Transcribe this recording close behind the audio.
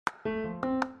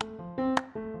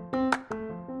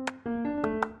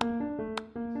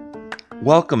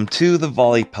Welcome to the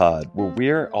Volley Pod, where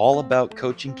we're all about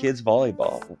coaching kids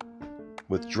volleyball.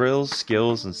 With drills,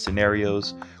 skills, and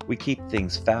scenarios, we keep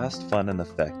things fast, fun, and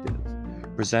effective.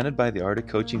 Presented by the Art of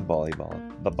Coaching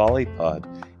Volleyball, the Volley Pod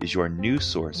is your new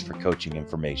source for coaching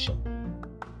information.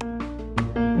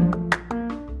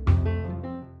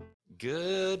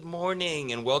 Good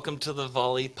morning, and welcome to the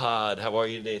Volley Pod. How are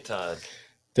you today, Todd?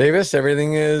 Davis,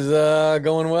 everything is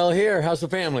going well here. How's the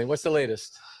family? What's the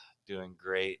latest? Doing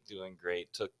great.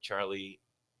 Took Charlie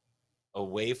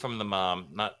away from the mom,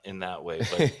 not in that way,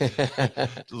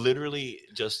 but literally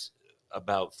just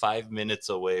about 5 minutes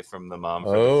away from the mom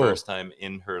for the first time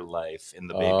in her life, in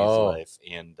the baby's life.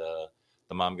 And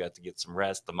the mom got to get some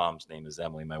rest. The mom's name is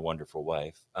Emily, my wonderful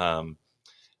wife,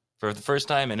 for the first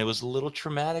time. And it was a little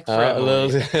traumatic for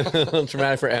Emily. A little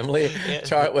traumatic for Emily.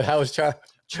 How was Charlie?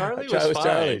 Charlie was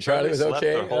fine. Charlie was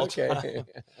okay. The whole time.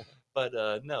 But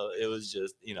no, it was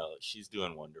just, she's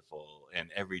doing wonderful, and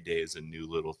every day is a new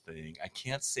little thing. I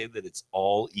can't say that it's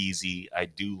all easy. I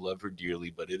do love her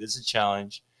dearly, but it is a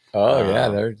challenge. But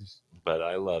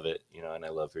I love it, and I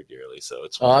love her dearly. So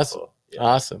it's wonderful.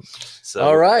 Awesome. So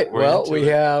all right. Well,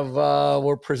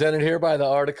 we're presented here by the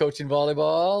Art of Coaching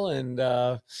Volleyball,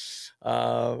 and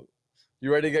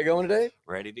you ready to get going today?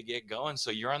 Ready to get going. So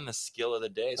you're on the skill of the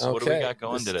day. So what do we got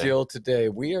going today? Skill today.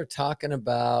 We are talking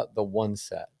about the one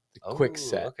set. Quick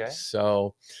set. Okay.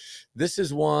 So this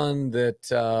is one that,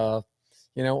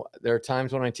 there are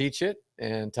times when I teach it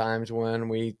and times when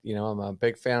I'm a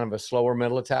big fan of a slower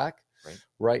middle attack.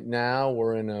 Right now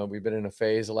we've been in a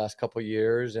phase the last couple of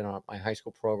years in my high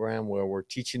school program where we're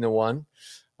teaching the one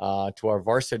to our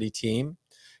varsity team.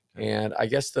 Okay. And I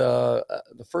guess the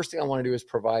first thing I want to do is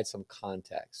provide some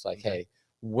context. Like, hey,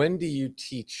 when do you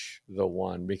teach the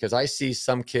one? Because I see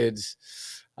some kids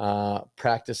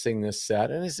practicing this set,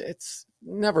 and it's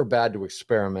never bad to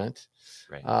experiment.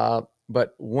 Right.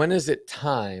 But when is it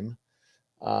time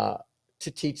to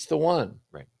teach the one?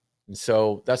 Right. And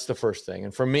so that's the first thing.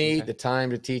 And for me, the time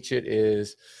to teach it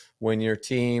is when your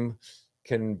team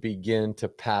can begin to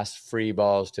pass free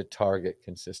balls to target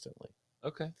consistently.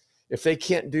 Okay. If they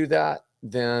can't do that,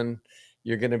 then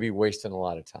you're going to be wasting a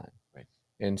lot of time. Right.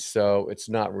 And so it's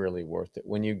not really worth it.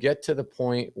 When you get to the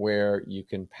point where you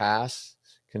can pass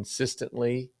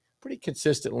pretty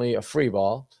consistently a free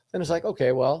ball, then it's like,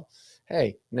 okay, well,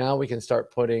 hey, now we can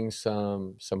start putting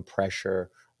some pressure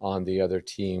on the other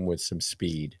team with some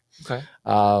speed. Okay.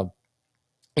 And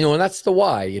that's the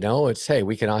why, it's, hey,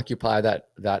 we can occupy that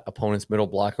opponent's middle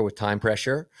blocker with time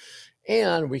pressure,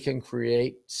 and we can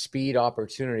create speed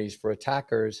opportunities for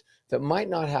attackers that might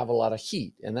not have a lot of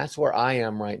heat. And that's where I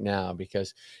am right now,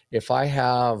 because if I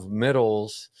have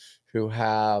middles who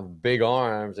have big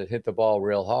arms that hit the ball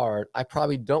real hard, I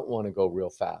probably don't want to go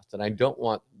real fast. And I don't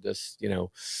want this,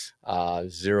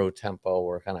 zero tempo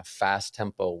or kind of fast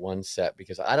tempo one set,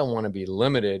 because I don't want to be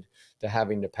limited to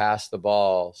having to pass the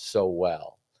ball so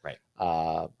well. Right.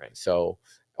 So,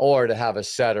 or to have a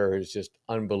setter who's just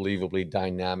unbelievably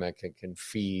dynamic and can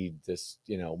feed this,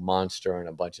 monster in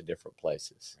a bunch of different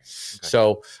places. Right. Okay.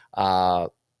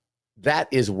 So that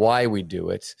is why we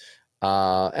do it.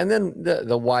 And then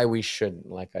the why we shouldn't,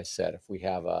 like I said, if we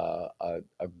have a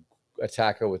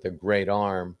attacker with a great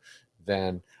arm,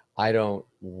 then I don't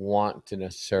want to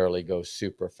necessarily go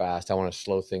super fast. I want to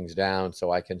slow things down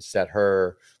so I can set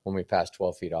her when we pass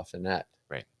 12 feet off the net.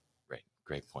 Right.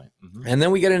 Great point. Mm-hmm. And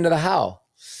then we get into the how.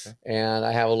 Okay. And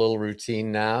I have a little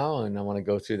routine now, and I want to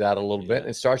go through that a little bit.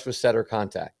 It starts with setter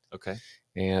contact. Okay.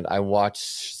 And I watch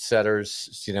setters,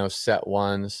 set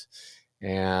ones.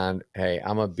 And hey,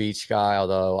 I'm a beach guy,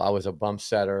 although I was a bump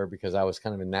setter because I was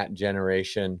kind of in that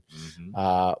generation.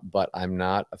 Mm-hmm. But I'm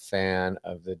not a fan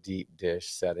of the deep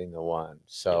dish setting the one.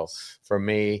 So for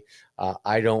me,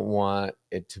 I don't want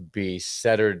it to be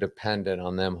setter dependent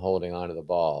on them holding onto the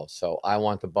ball. So I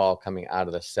want the ball coming out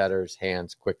of the setter's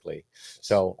hands quickly.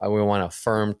 So we want a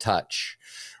firm touch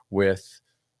with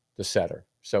the setter.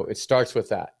 So it starts with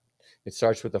that. It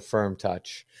starts with a firm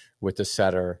touch with the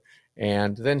setter.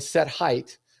 And then set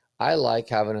height. I like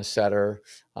having a setter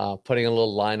putting a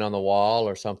little line on the wall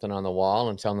or something on the wall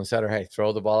and telling the setter, hey,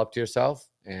 throw the ball up to yourself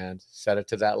and set it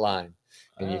to that line.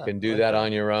 And you can do that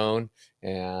on your own,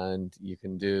 and you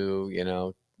can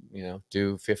do,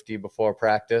 do 50 before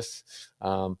practice.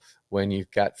 When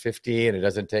you've got 50 and it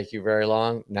doesn't take you very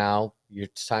long, now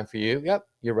it's time for you. Yep,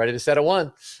 you're ready to set a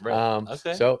one. Right.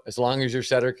 So as long as your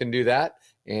setter can do that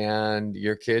and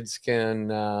your kids can,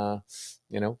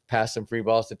 pass some free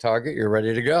balls to target, you're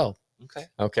ready to go. Okay.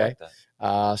 Like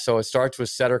that. So it starts with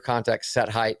setter contact, set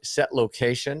height, set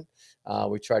location.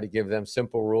 We try to give them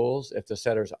simple rules. If the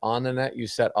setter's on the net, you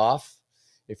set off.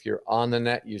 If you're on the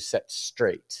net, you set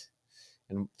straight.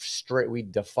 And straight, we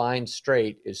define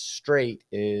straight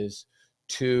is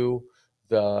to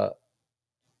the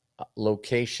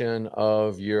location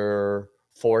of your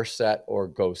force set or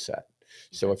go set.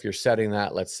 So if you're setting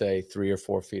that, let's say 3 or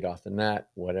 4 feet off the net,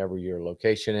 whatever your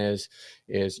location is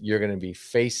you're going to be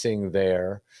facing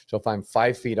there. So if I'm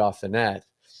 5 feet off the net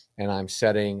and I'm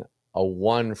setting a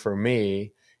 1 for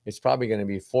me, it's probably going to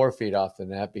be 4 feet off the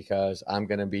net because I'm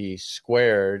going to be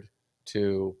squared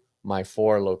to my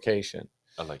 4 location.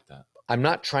 I like that. I'm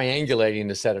not triangulating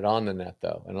to set it on the net,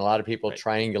 though. And a lot of people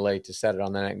triangulate to set it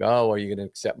on the net and go, oh, are you going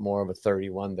to accept more of a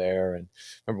 31 there? And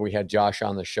remember, we had Josh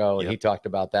on the show, and he talked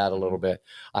about that a little bit.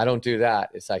 I don't do that.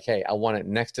 It's like, hey, I want it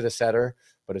next to the setter,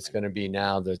 but it's going to be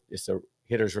now it's the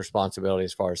hitter's responsibility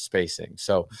as far as spacing.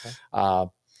 So for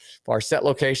our set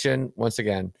location, once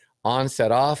again, on,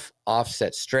 set, off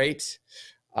set, straight.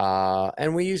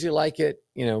 And we usually like it,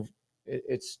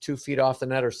 it's 2 feet off the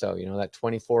net or so, that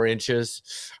 24 inches.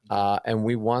 And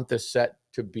we want the set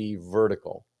to be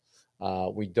vertical.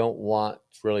 We don't want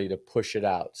really to push it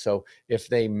out. So if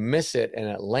they miss it and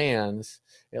it lands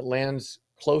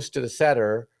close to the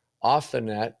setter, off the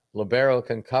net, libero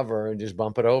can cover and just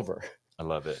bump it over. I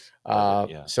love it.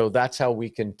 So that's how we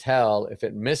can tell if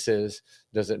it misses.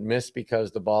 Does it miss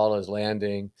because the ball is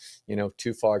landing,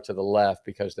 too far to the left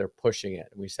because they're pushing it?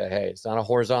 We say, hey, it's not a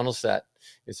horizontal set.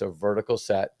 It's a vertical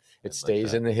set. It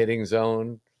stays in the hitting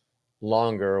zone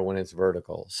longer when it's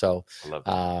vertical. So, I love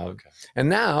that. And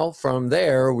now from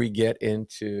there, we get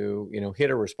into,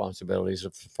 hitter responsibilities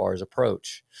as far as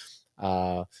approach.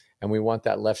 And we want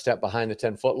that left step behind the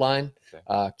 10-foot line,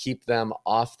 keep them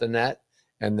off the net.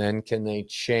 And then can they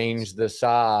change the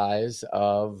size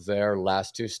of their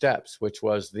last 2 steps, which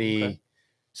was the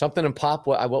something in pop.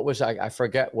 What was I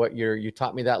forget what you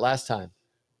taught me that last time.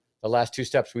 The last 2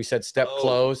 steps, we said step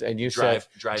close, and you said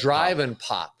drive and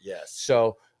pop. Yes.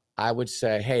 So I would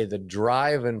say, hey, the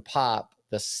drive and pop,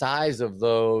 the size of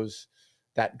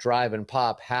that drive and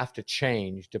pop have to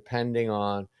change depending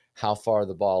on how far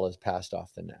the ball is passed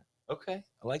off the net. Okay.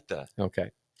 I like that. Okay.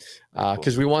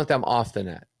 Because we want them off the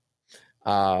net.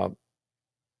 And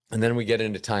then we get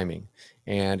into timing.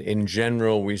 And in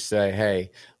general, we say, hey,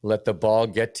 let the ball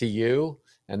get to you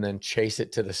and then chase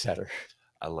it to the setter.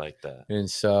 I like that. And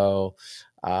so,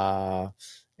 and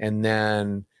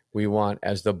then we want,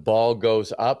 as the ball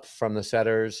goes up from the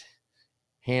setter's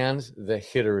hands, the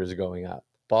hitter is going up.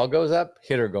 Ball goes up,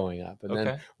 hitter going up. And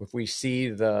then if we see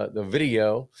the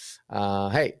video,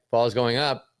 hey, ball's going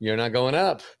up, you're not going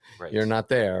up. Right. You're not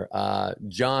there.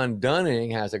 John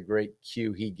Dunning has a great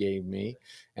cue he gave me,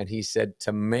 and he said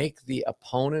to make the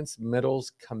opponent's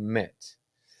middles commit,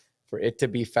 for it to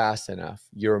be fast enough,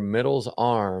 your middle's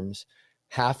arms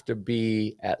have to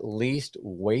be at least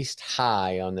waist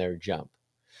high on their jump.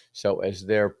 So as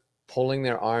they're pulling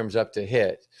their arms up to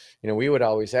hit, we would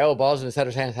always say, oh, ball's in the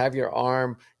setter's hands, have your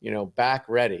arm, back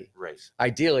ready. Right.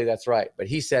 Ideally, that's right. But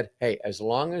he said, hey, as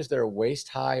long as they're waist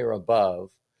high or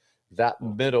above, that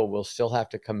middle will still have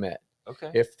to commit.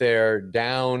 Okay. If they're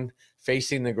down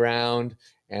facing the ground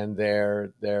and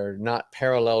they're not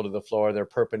parallel to the floor, they're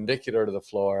perpendicular to the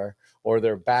floor, or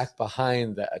they're back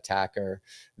behind the attacker,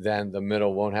 then the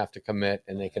middle won't have to commit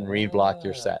and they can read block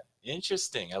your set.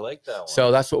 Interesting. I like that one.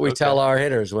 So that's what we tell our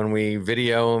hitters when we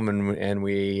video them and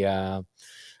we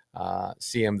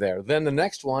see them there. Then the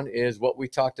next one is what we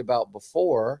talked about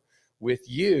before with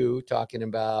you talking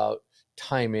about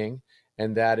timing,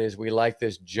 and that is we like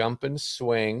this jump and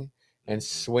swing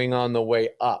on the way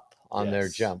up on their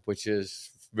jump, which is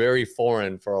very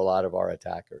foreign for a lot of our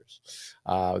attackers.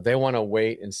 They want to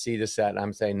wait and see the set, and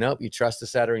I'm saying, nope, you trust the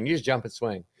setter and you just jump and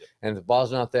swing. And if the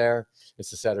ball's not there, it's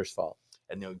the setter's fault.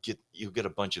 And you'll get a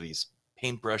bunch of these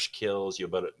paintbrush kills. You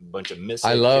have a bunch of missing.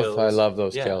 I love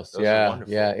those kills.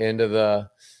 Yeah, into the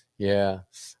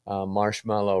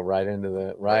marshmallow right into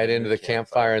the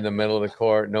campfire in the middle of the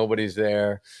court. Nobody's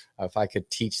there. If I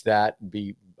could teach that,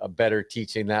 be a better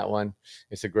teaching that one.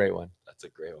 It's a great one. That's a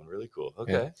great one. Really cool.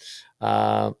 Okay.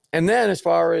 Yeah. And then as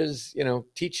far as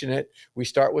teaching it, we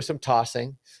start with some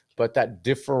tossing, but that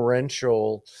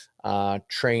differential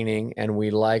training, and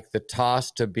we like the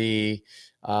toss to be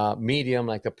medium,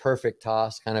 like the perfect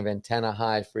toss, kind of antenna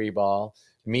high free ball,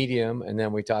 medium. And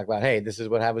then we talk about, hey, this is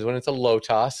what happens when it's a low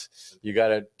toss. You got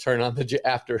to turn on the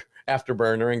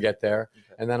afterburner and get there.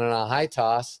 And then on a high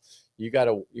toss, you got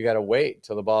to wait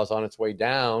till the ball's on its way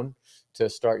down to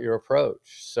start your approach.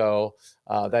 So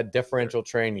that differential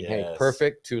training, hey,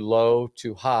 perfect to low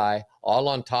to high, all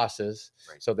on tosses.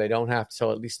 Right. So they don't have to,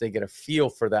 so at least they get a feel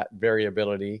for that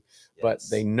variability, but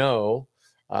they know.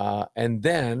 And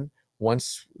then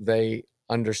once they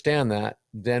understand that,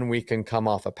 then we can come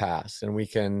off a pass, and we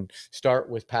can start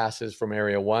with passes from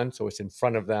area 1. So it's in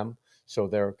front of them. So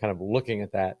they're kind of looking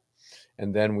at that.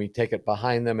 And then we take it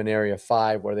behind them in area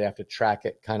 5, where they have to track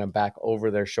it kind of back over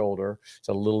their shoulder. It's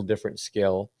a little different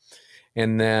skill.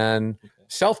 And then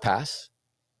self-pass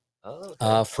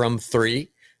from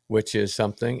 3, which is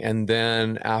something. And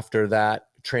then after that,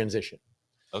 transition.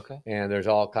 Okay. And there's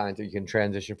all kinds of, you can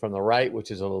transition from the right,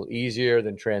 which is a little easier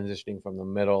than transitioning from the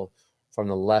middle. From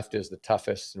the left is the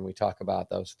toughest. And we talk about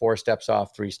those 4 steps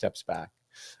off, 3 steps back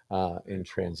in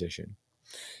transition.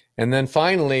 And then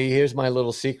finally, here's my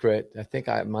little secret. I think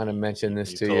I might have mentioned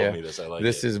this to you. You told me this. I like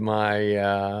this it. Is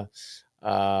my,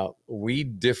 we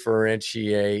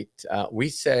differentiate. We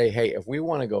say, hey, if we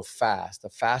want to go fast, the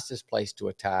fastest place to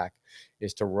attack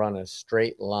is to run a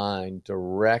straight line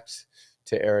direct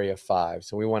to area 5.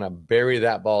 So we want to bury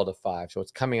that ball to 5. So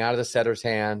it's coming out of the setter's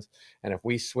hands. And if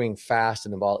we swing fast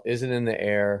and the ball isn't in the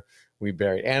air, we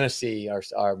bury. Anna C,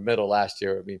 our middle last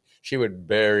year, I mean, she would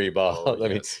bury ball. Oh, I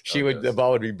mean, the ball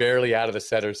would be barely out of the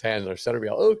setter's hands. Our setter would be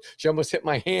all, oh, she almost hit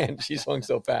my hand. She swung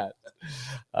so fast.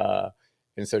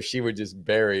 And so she would just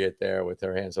bury it there with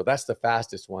her hand. So that's the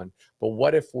fastest one. But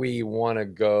what if we want to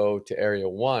go to area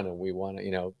 1 and we want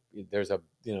to, there's a,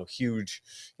 huge,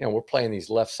 we're playing these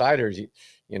left-siders,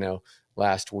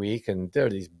 last week, and there are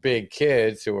these big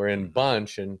kids who are in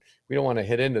bunch, and we don't want to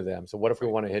hit into them. So what if we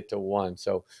want to hit to 1?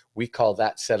 So we call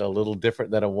that set a little different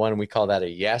than a 1. We call that a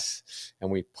yes, and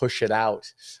we push it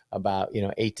out about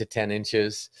 8 to 10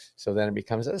 inches. So then it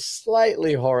becomes a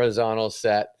slightly horizontal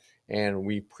set, and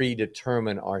we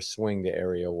predetermine our swing to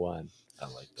area 1. I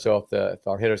like that. So if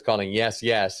our hitter's calling yes,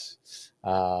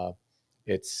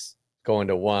 it's going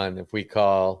to 1. If we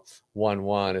call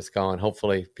 1-1, it's going.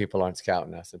 Hopefully, people aren't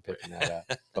scouting us and picking that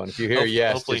up. Going, if you hear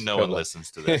yes, hopefully no one listens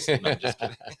to this. No, I'm just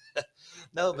kidding.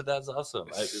 No, but that's awesome.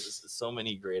 So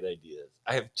many great ideas.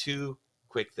 I have 2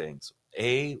 quick things.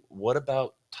 A, what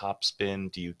about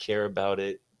topspin? Do you care about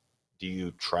it? Do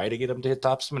you try to get them to hit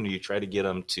topspin, or do you try to get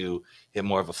them to hit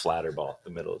more of a flatter ball,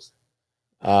 the middles?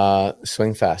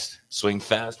 Swing fast. Swing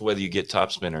fast, whether you get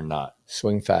topspin or not.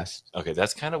 Swing fast. Okay,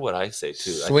 that's kind of what I say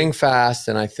too. Swing fast,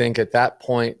 and I think at that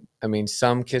point, I mean,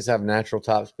 some kids have natural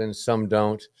topspin, some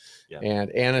don't. Yeah.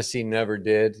 And Anna C never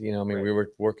did. We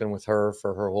were working with her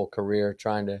for her whole career,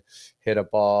 trying to hit a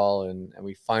ball, and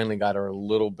we finally got her a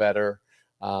little better.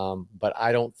 But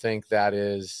I don't think that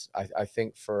is, I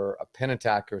think for a pin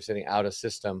attacker sitting out of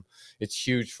system, it's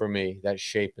huge for me, that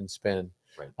shape and spin.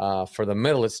 Right. For the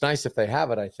middle, it's nice if they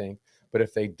have it, I think. But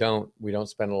if they don't, we don't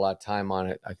spend a lot of time on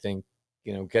it. I think,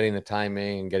 getting the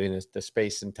timing and getting the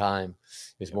space and time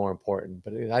is more important.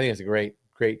 But I think it's a great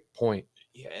point.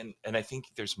 Yeah, and I think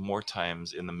there's more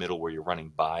times in the middle where you're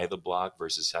running by the block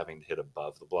versus having to hit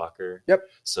above the blocker. Yep.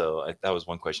 So that was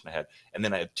one question I had. And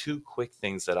then I have 2 quick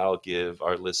things that I'll give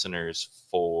our listeners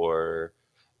for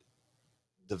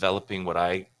developing what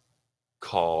I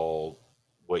call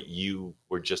what you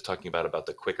were just talking about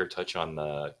the quicker touch on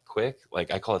the quick.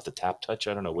 Like I call it the tap touch.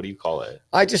 I don't know. What do you call it?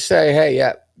 I just say, hey,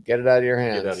 get it out of your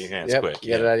hands. Get it out of your hands quick.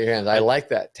 Get it out of your hands. I like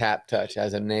that tap touch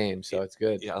as a name, so it's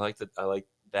good. Yeah, I like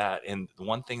that. And the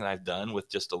one thing that I've done with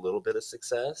just a little bit of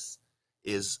success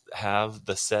is have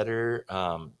the setter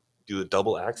do a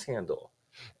double axe handle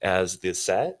as the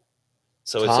set.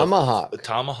 So tomahawk. It's a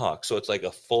tomahawk. So it's like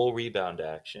a full rebound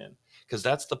action. Because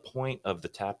that's the point of the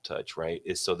tap touch, right?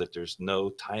 Is so that there's no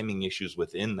timing issues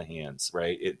within the hands,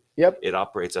 right? It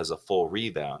operates as a full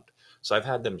rebound. So I've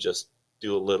had them just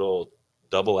do a little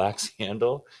double axe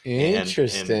handle.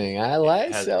 Interesting. I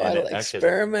like so. I like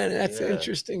experiment. That's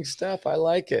interesting stuff. I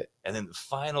like it. And then the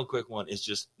final quick one is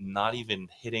just not even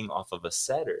hitting off of a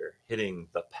setter, hitting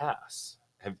the pass.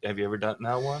 Have you ever done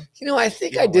that one? I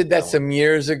think I did that some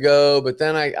years ago, but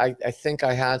then I think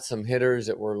I had some hitters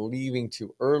that were leaving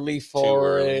too early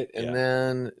for it. And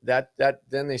then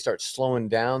then they start slowing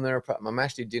down their. I'm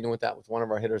actually dealing with that with one of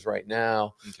our hitters right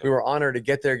now. Okay. We were on her to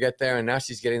get there. And now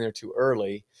she's getting there too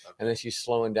early. Okay. And then she's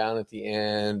slowing down at the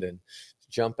end and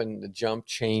the jump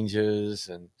changes.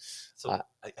 And so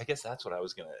I guess that's what I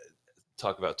was going to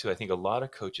talk about too. I think a lot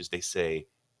of coaches, they say,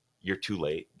 you're too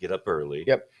late, get up early.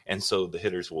 Yep. And so the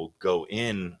hitters will go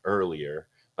in earlier.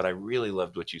 But I really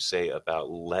loved what you say about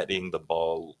letting the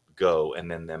ball go and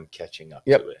then them catching up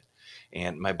to it.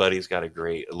 And my buddy's got a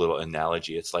great little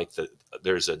analogy. It's like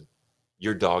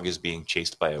your dog is being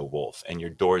chased by a wolf and your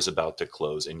door is about to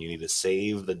close and you need to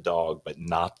save the dog, but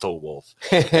not the wolf.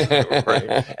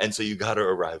 Right. And so you got to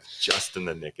arrive just in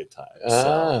the nick of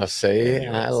time. See,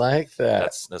 anyways, I like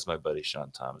that. That's my buddy,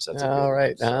 Sean Thomas. That's all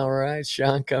right. All right.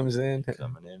 Sean comes in.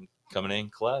 Coming in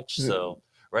clutch. So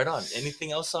right on.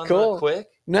 Anything else on cool. Quick?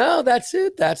 No, that's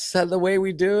it. That's the way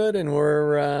we do it. And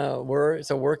it's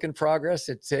a work in progress.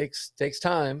 It takes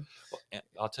time. Well,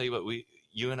 I'll tell you what,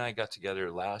 you and I got together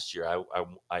last year.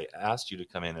 I asked you to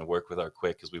come in and work with our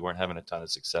Quick because we weren't having a ton of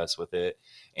success with it.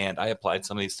 And I applied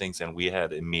some of these things and we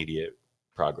had immediate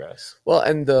progress. Well,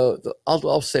 and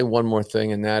I'll say one more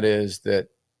thing, and that is that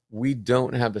we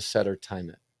don't have a set or time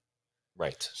it.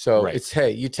 Right. So it's,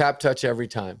 hey, you tap touch every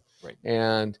time. Right.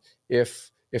 And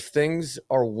if things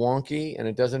are wonky and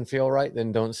it doesn't feel right,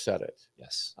 then don't set it.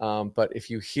 Yes. But if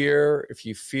you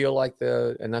feel like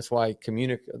and that's why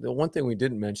the one thing we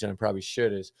didn't mention, I probably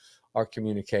should, is our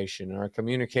communication. And our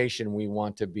communication, we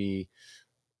want to be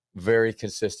very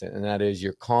consistent. And that is,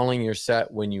 you're calling your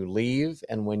set when you leave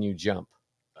and when you jump.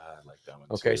 I like that one.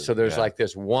 Okay. Too. So there's like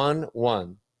this 1,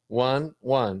 1, 1,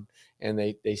 1, and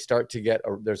they start to get,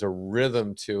 there's a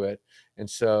rhythm to it. And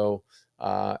so,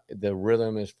 the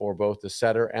rhythm is for both the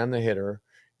setter and the hitter.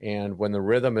 And when the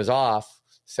rhythm is off,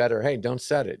 setter, hey, don't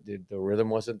set it. The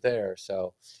rhythm wasn't there,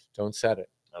 so don't set it.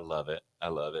 I love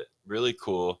it. Really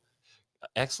cool.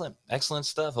 Excellent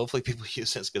stuff. Hopefully people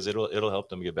use this because it'll help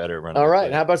them get better. All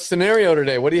right. How about scenario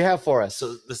today? What do you have for us?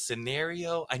 So the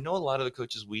scenario, I know a lot of the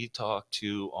coaches we talk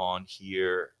to on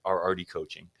here are already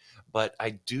coaching, but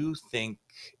I do think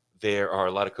there are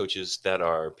a lot of coaches that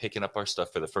are picking up our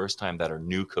stuff for the first time that are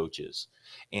new coaches.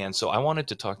 And so I wanted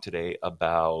to talk today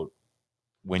about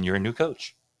when you're a new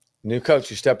coach. New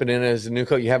coach, you're stepping in as a new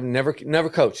coach. You have never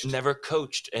coached. Never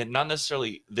coached, and not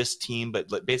necessarily this team, but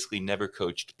basically never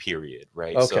coached, period,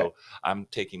 right? Okay. So I'm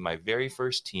taking my very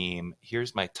first team.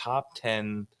 Here's my top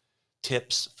 10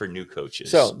 tips for new coaches.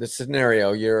 So the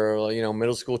scenario, you're a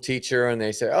middle school teacher, and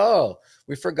they say, oh,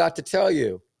 we forgot to tell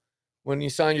you. When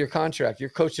you signed your contract, you're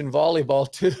coaching volleyball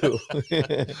too.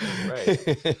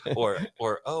 Right.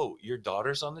 Or, oh, your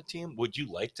daughter's on the team. Would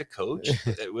you like to coach?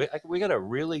 We got a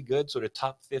really good sort of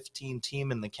top 15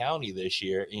 team in the county this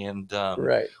year. And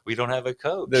right. We don't have a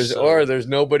coach. There's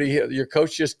nobody here. Your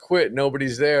coach just quit.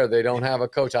 Nobody's there. They don't have a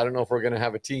coach. I don't know if we're going to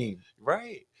have a team.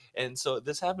 Right. And so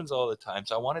this happens all the time.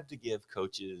 So I wanted to give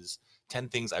coaches 10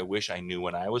 things I wish I knew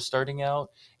when I was starting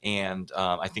out. And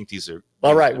I think these are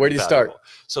all right. Where do you start?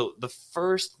 So the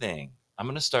first thing, I'm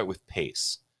going to start with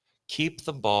pace. Keep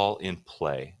the ball in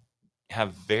play.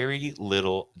 Have very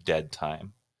little dead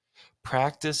time.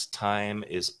 Practice time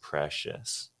is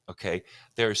precious. Okay.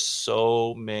 There's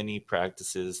so many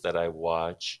practices that I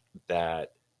watch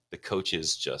that the coach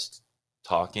is just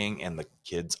talking and the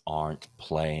kids aren't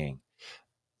playing.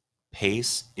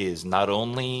 Pace is not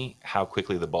only how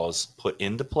quickly the ball is put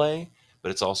into play,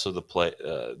 but it's also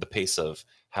the pace of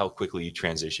how quickly you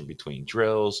transition between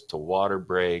drills to water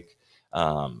break,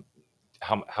 how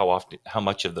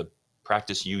much of the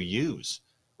practice you use,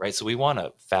 right? So we want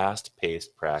a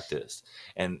fast-paced practice.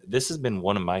 And this has been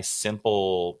one of my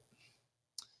simple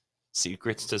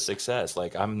secrets to success.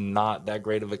 Like, I'm not that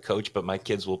great of a coach, but my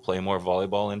kids will play more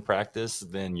volleyball in practice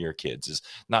than your kids. Is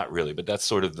not really, but that's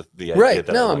sort of the idea. Right.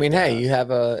 That no, I mean, hey, you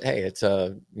have it's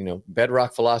a,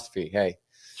 bedrock philosophy. Hey,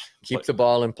 keep the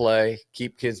ball in play,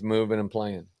 keep kids moving and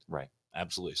playing. Right.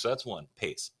 Absolutely. So that's one,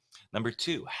 pace. Number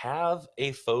 2, have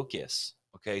a focus.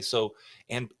 Okay. So,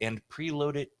 and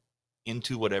preload it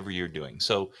into whatever you're doing.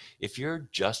 So if you're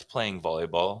just playing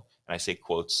volleyball, and I say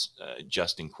quotes,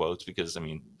 just in quotes, because I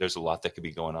mean, there's a lot that could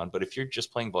be going on, but if you're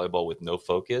just playing volleyball with no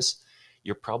focus,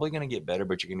 you're probably going to get better,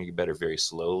 but you're going to get better very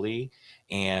slowly.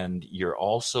 And you're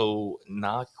also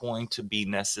not going to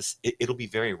be it'll be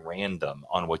very random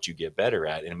on what you get better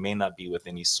at. And it may not be with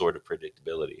any sort of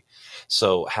predictability.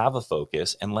 So have a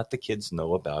focus and let the kids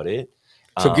know about it.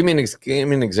 So give me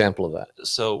an example of that.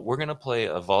 So we're going to play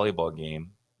a volleyball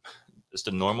game, just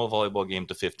a normal volleyball game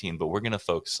to 15, but we're going to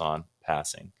focus on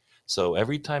passing. So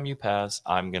every time you pass,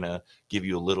 I'm going to give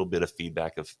you a little bit of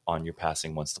feedback on your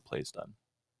passing once the play's done.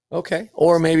 Okay.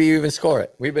 Or maybe you even score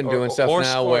it. We've been doing stuff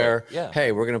now where,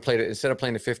 hey, we're going to play it instead of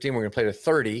playing to 15, we're going to play to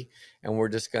 30, and we're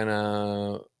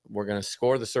going to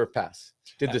score the serve pass.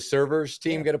 Did the servers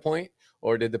team get a point,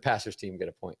 or did the passers team get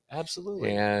a point?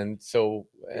 Absolutely. And so,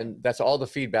 that's all the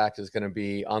feedback is going to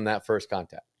be on that first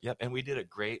contact. Yep. And we did a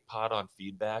great pod on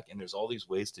feedback, and there's all these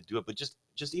ways to do it, but just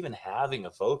even having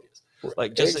a focus,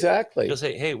 like just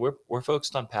say, hey, we're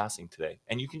focused on passing today,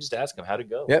 and you can just ask them how to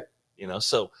go. Yep.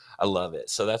 So I love it.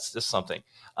 So that's just something.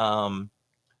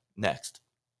 Next,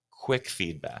 quick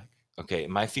feedback. Okay,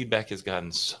 my feedback has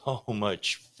gotten so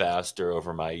much faster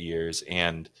over my years,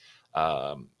 and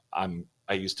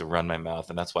I used to run my mouth,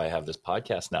 and that's why I have this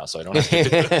podcast now, so I don't have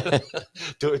to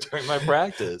do it during my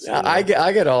practice. You know? I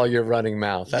get all your running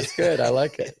mouth. That's good. I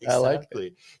like it. Exactly. I like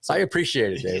it. So, I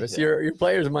appreciate it, Davis. Yeah. Your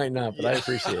players might not, but I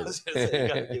appreciate it. You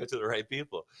got to give it to the right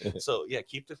people. So yeah,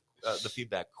 keep the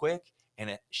feedback quick, and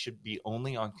it should be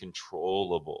only on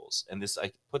controllables. And this,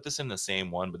 I put this in the same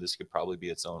one, but this could probably be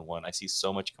its own one. I see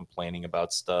so much complaining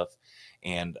about stuff,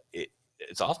 and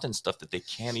it's often stuff that they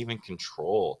can't even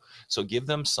control. So give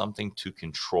them something to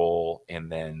control,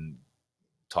 and then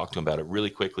talk to them about it really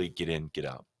quickly. Get in, get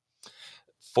out.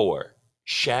 4,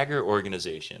 shagger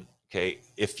organization. Okay,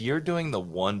 if you're doing the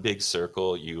one big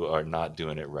circle, you are not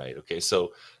doing it right. Okay,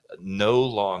 so no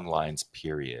long lines,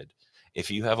 period. If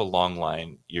you have a long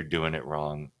line, you're doing it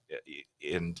wrong.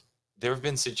 And there have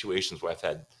been situations where I've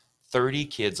had 30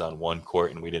 kids on one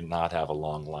court and we did not have a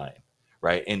long line,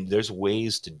 right? And there's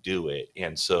ways to do it.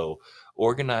 And so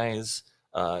organize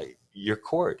your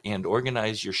court and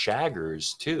organize your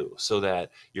shaggers too, so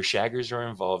that your shaggers are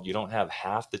involved. You don't have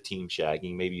half the team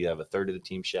shagging. Maybe you have a third of the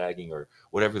team shagging, or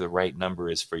whatever the right number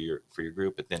is for your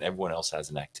group, but then everyone else has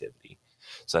an activity.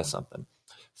 So that's something.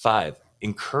 5,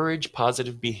 encourage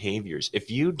positive behaviors.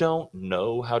 If you don't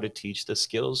know how to teach the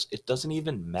skills, it doesn't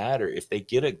even matter. If they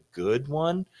get a good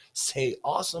one, say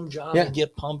awesome job, and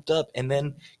get pumped up. And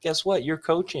then guess what? You're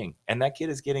coaching, and that kid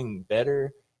is getting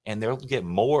better, and they'll get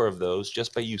more of those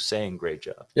just by you saying great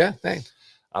job. Yeah, thanks.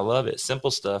 I love it.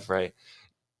 Simple stuff, right?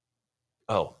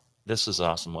 Oh, this is an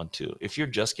awesome one too. If you're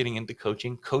just getting into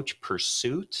coaching, coach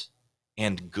pursuit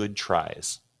and good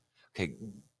tries. Okay,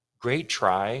 great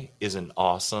try is an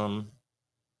awesome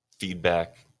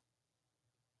feedback.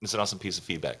 It's an awesome piece of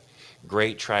feedback.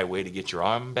 Great try, way to get your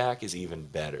arm back is even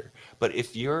better. But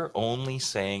if you're only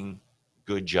saying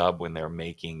good job when they're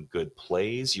making good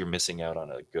plays, you're missing out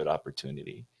on a good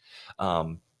opportunity.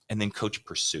 And then coach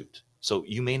pursuit. So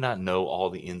you may not know all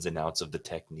the ins and outs of the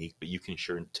technique, but you can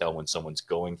sure tell when someone's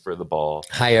going for the ball.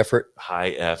 High effort,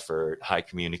 high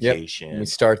communication. Yep. We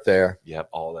start there. Yep,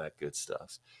 all that good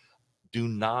stuff. Do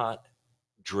not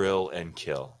drill and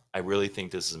kill. I really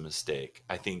think this is a mistake.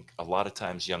 I think a lot of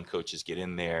times young coaches get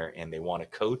in there and they want to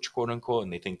coach, quote unquote,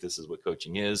 and they think this is what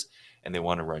coaching is, and they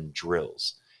want to run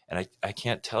drills. And I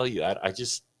can't tell you.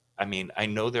 I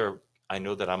know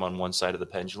that I'm on one side of the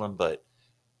pendulum, but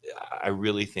I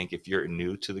really think if you're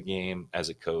new to the game as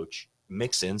a coach,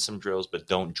 mix in some drills, but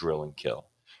don't drill and kill,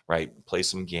 right? Play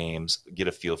some games, get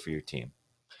a feel for your team.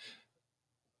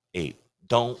 8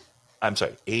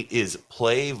 is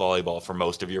play volleyball for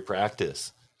most of your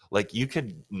practice. Like, you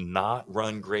could not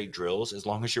run great drills as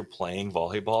long as you're playing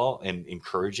volleyball and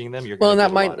encouraging them.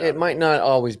 It might not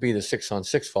always be the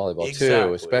 6-on-6 volleyball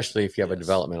too, especially if you have a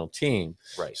developmental team.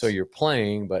 Right. So you're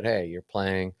playing, but hey, you're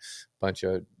playing a bunch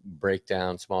of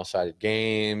breakdown, small-sided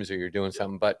games, or you're doing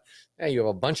something. But hey, you have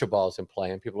a bunch of balls in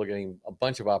play, and people are getting a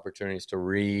bunch of opportunities to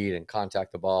read and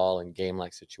contact the ball in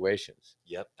game-like situations.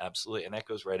 Yep, absolutely, and that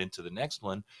goes right into the next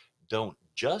one. Don't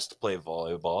just play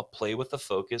volleyball, play with the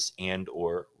focus and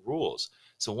or rules.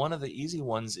 So one of the easy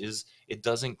ones is it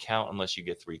doesn't count unless you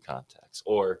get 3 contacts.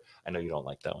 Or, I know you don't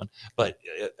like that one, but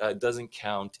it doesn't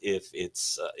count if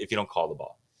it's if you don't call the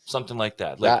ball. Something like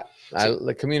that.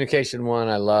 The communication one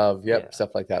I love. Yep,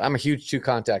 stuff like that. I'm a huge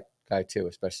 2-contact guy too,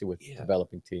 especially with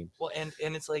developing teams. Well, and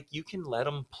it's like, you can let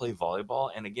them play volleyball,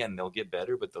 and again, they'll get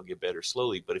better, but they'll get better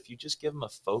slowly. But if you just give them a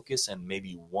focus and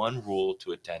maybe one rule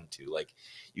to attend to, like,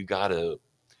 you got to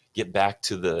get back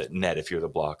to the net if you're the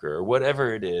blocker or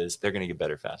whatever it is, they're going to get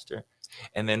better faster.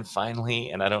 And then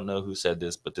finally, and I don't know who said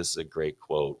this, but this is a great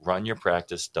quote: run your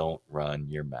practice, don't run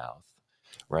your mouth.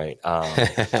 Right.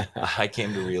 I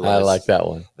came to realize I like that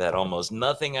one. That almost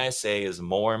nothing I say is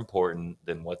more important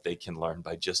than what they can learn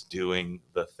by just doing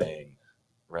the thing.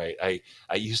 Right. I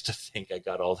used to think I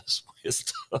got all this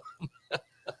wisdom.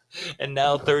 And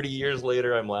now 30 years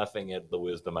later, I'm laughing at the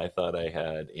wisdom I thought I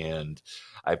had. And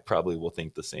I probably will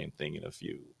think the same thing in a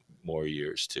few more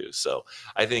years too. So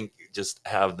I think just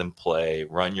have them play,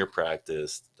 run your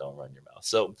practice, don't run your mouth.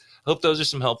 So hope those are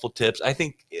some helpful tips. I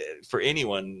think for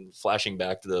anyone, flashing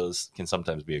back to those can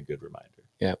sometimes be a good reminder.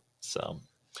 Yeah. So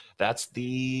that's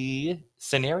the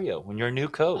scenario when you're a new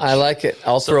coach. I like it.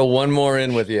 I'll throw one more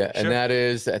in with you. And that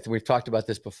is, I think we've talked about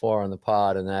this before on the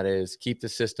pod, and that is keep the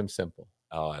system simple.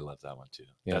 Oh, I love that one too.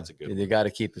 Yeah, that's a good one. You got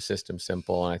to keep the system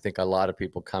simple. And I think a lot of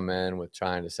people come in with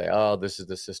trying to say, oh, this is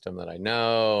the system that I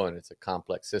know, and it's a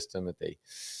complex system that they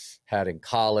had in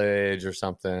college or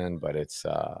something, but it's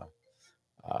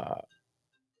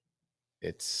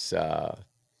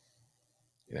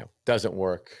doesn't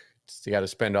work. You got to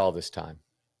spend all this time.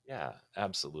 Yeah,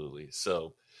 absolutely.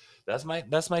 So that's my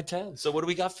 10. So what do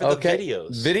we got for Okay. the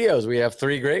videos? Videos. We have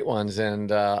 3 great ones, and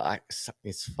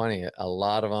it's funny. A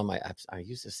lot of them, I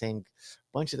use the same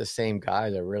bunch of the same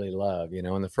guys I really love, you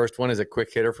know. And the first one is a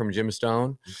quick hitter from Jim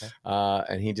Stone, Okay.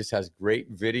 and he just has great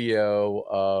video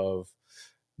of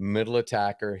middle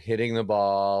attacker hitting the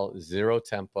ball, 0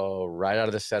 tempo, right out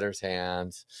of the setter's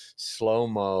hands, slow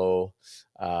mo,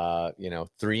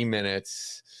 3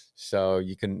 minutes. So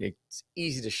it's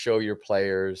easy to show your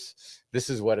players,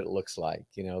 this is what it looks like.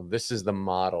 You know, this is the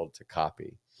model to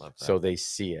copy. Love that. So they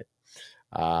see it.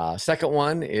 Second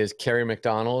one is Kerry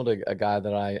McDonald, a guy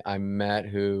that I met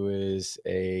who is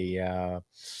a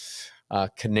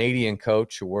Canadian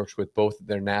coach who works with both of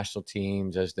their national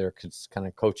teams as their kind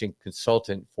of coaching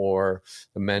consultant for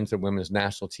the men's and women's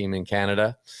national team in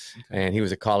Canada. Okay. And he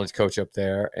was a college coach up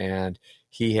there, and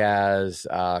he has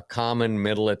common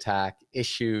middle attack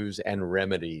issues and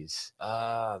remedies.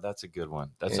 That's a good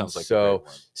one. That sounds like so a great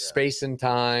one. Yeah. Space and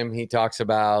time, he talks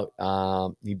about.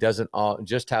 He doesn't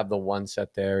just have the one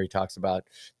set there. He talks about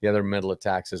the other middle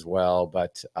attacks as well.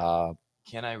 But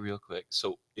can I real quick?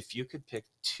 So if you could pick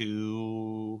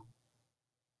two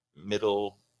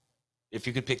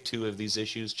of these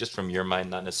issues just from your mind,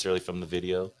 not necessarily from the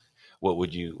video, what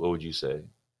would you say?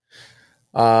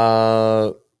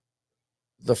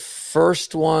 The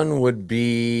first one would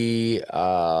be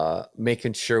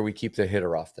making sure we keep the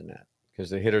hitter off the net,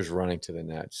 because the hitter's running to the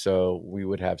net. So we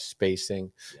would have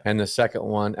spacing. Yeah. And the second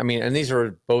one, and these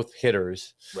are both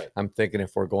hitters. Right. I'm thinking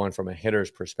if we're going from a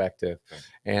hitter's perspective. Right.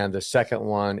 And the second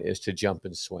one is to jump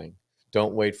and swing.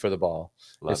 Don't wait for the ball.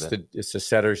 It's the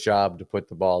setter's job to put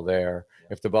the ball there. Yeah.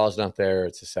 If the ball's not there,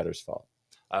 it's the setter's fault.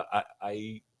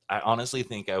 I honestly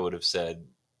think I would have said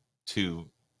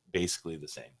two basically the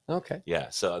same. Okay. Yeah.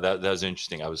 So that was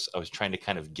interesting. I was trying to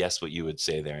kind of guess what you would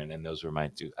say there, and then those were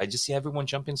mine too. I just see everyone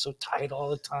jumping so tight all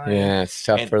the time. Yeah, it's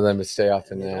tough for them to stay off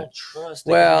the net. They don't trust.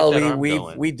 Well,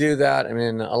 we do that.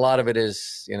 A lot of it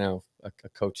is, a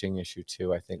coaching issue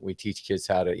too. I think we teach kids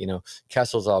how to,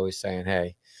 Kessel's always saying,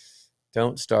 hey,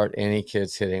 don't start any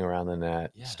kids hitting around the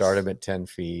net. Yes. Start them at 10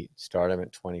 feet, start them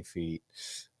at 20 feet.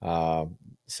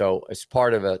 So it's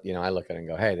part of it. I look at it and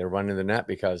go, hey, they're running the net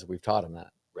because we've taught them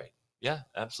that. Yeah,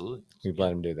 absolutely. We've let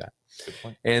them do that. Good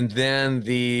point. And then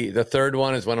the third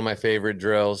one is one of my favorite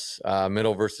drills,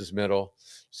 middle versus middle.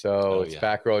 So it's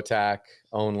back row attack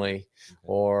only. Okay.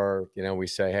 Or, we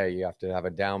say, hey, you have to have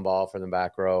a down ball from the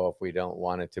back row if we don't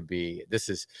want it to be. This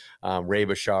is Ray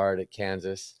Bouchard at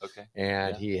Kansas. Okay.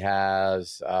 And he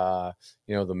has, the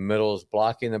middle's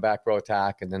blocking the back row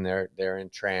attack, and then they're in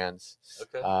trans.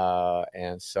 Okay.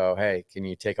 And so, hey, can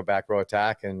you take a back row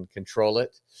attack and control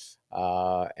it?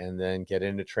 And then get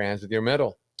into trans with your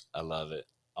middle. I love it.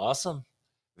 Awesome.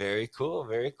 Very cool.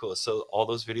 Very cool. So all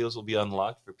those videos will be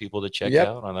unlocked for people to check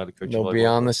out on how to coach. They'll be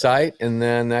on the site. And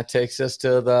then that takes us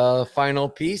to the final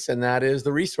piece, and that is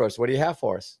the resource. What do you have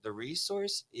for us? The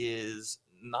resource is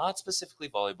not specifically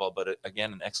volleyball, but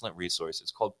again, an excellent resource.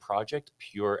 It's called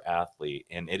ProjectPureAthlete,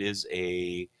 and it is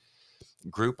a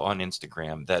group on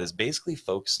Instagram that is basically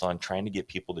focused on trying to get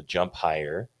people to jump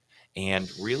higher.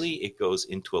 And really, it goes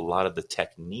into a lot of the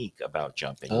technique about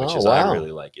jumping, which is I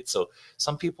really like it. So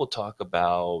some people talk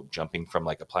about jumping from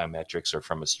like a plyometrics or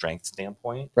from a strength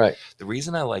standpoint. Right. The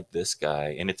reason I like this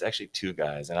guy, and it's actually two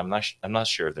guys, and I'm not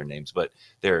sure of their names, but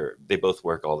they both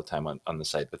work all the time on the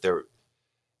site. But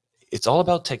it's all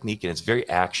about technique, and it's very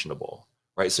actionable,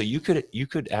 right? So you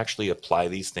could actually apply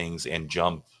these things and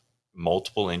jump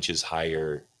multiple inches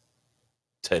higher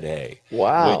today.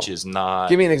 Wow. Which is not.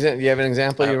 Give me an example. You have an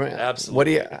example? Absolutely. What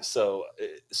do you?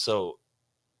 So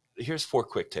here's 4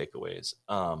 quick takeaways.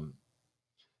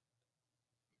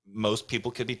 Most people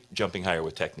could be jumping higher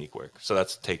with technique work. So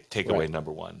that's takeaway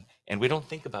number 1. And we don't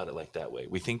think about it like that way.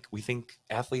 We think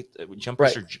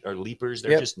jumpers are leapers.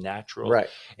 They're just natural. Right.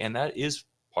 And that is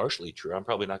partially true. I'm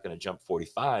probably not going to jump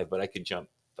 45, but I could jump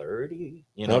 30.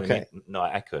 What I mean? No,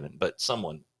 I couldn't, but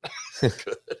someone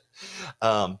could.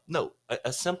 No,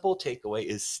 a simple takeaway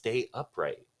is stay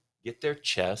upright. Get their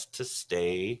chest to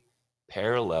stay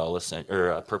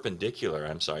perpendicular,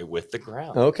 with the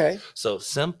ground. Okay. So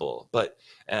simple. But,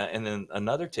 and then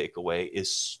another takeaway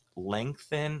is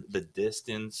lengthen the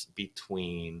distance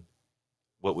between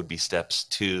what would be steps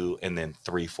 2 and then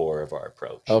 3, 4 of our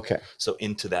approach. Okay. So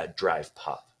into that drive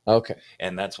pop. Okay.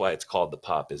 And that's why it's called the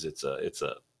pop, is it's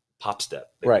a pop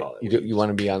step. Right. You want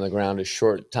to be on the ground as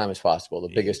short time as possible.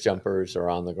 The biggest jumpers are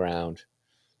on the ground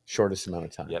shortest amount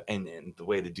of time. Yep. And the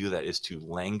way to do that is to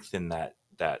lengthen that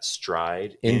that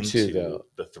stride into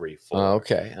the 3-4.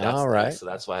 Okay. All right. So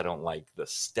that's why I don't like the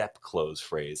step close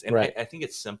phrase. And I think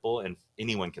it's simple and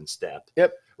anyone can step.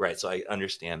 Yep. Right. So I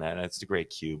understand that. And it's a great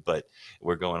cue, but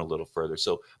we're going a little further.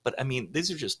 So, but I mean,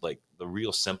 these are just like the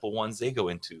real simple ones. They go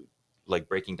into like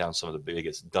breaking down some of the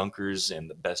biggest dunkers and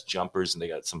the best jumpers. And they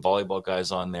got some volleyball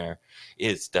guys on there.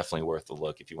 It's definitely worth a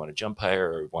look if you want to jump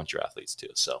higher or want your athletes to.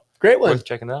 So great one. Worth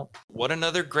checking out. What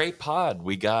another great pod.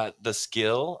 We got the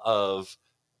skill of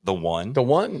the one.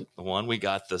 We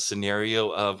got the scenario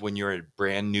of when you're a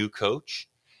brand new coach.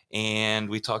 And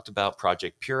we talked about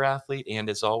Project Pure Athlete. And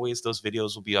as always, those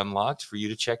videos will be unlocked for you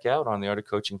to check out on the Art of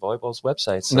Coaching Volleyball's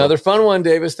website. So, another fun one,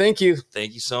 Davis. Thank you.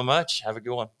 Thank you so much. Have a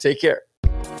good one. Take care.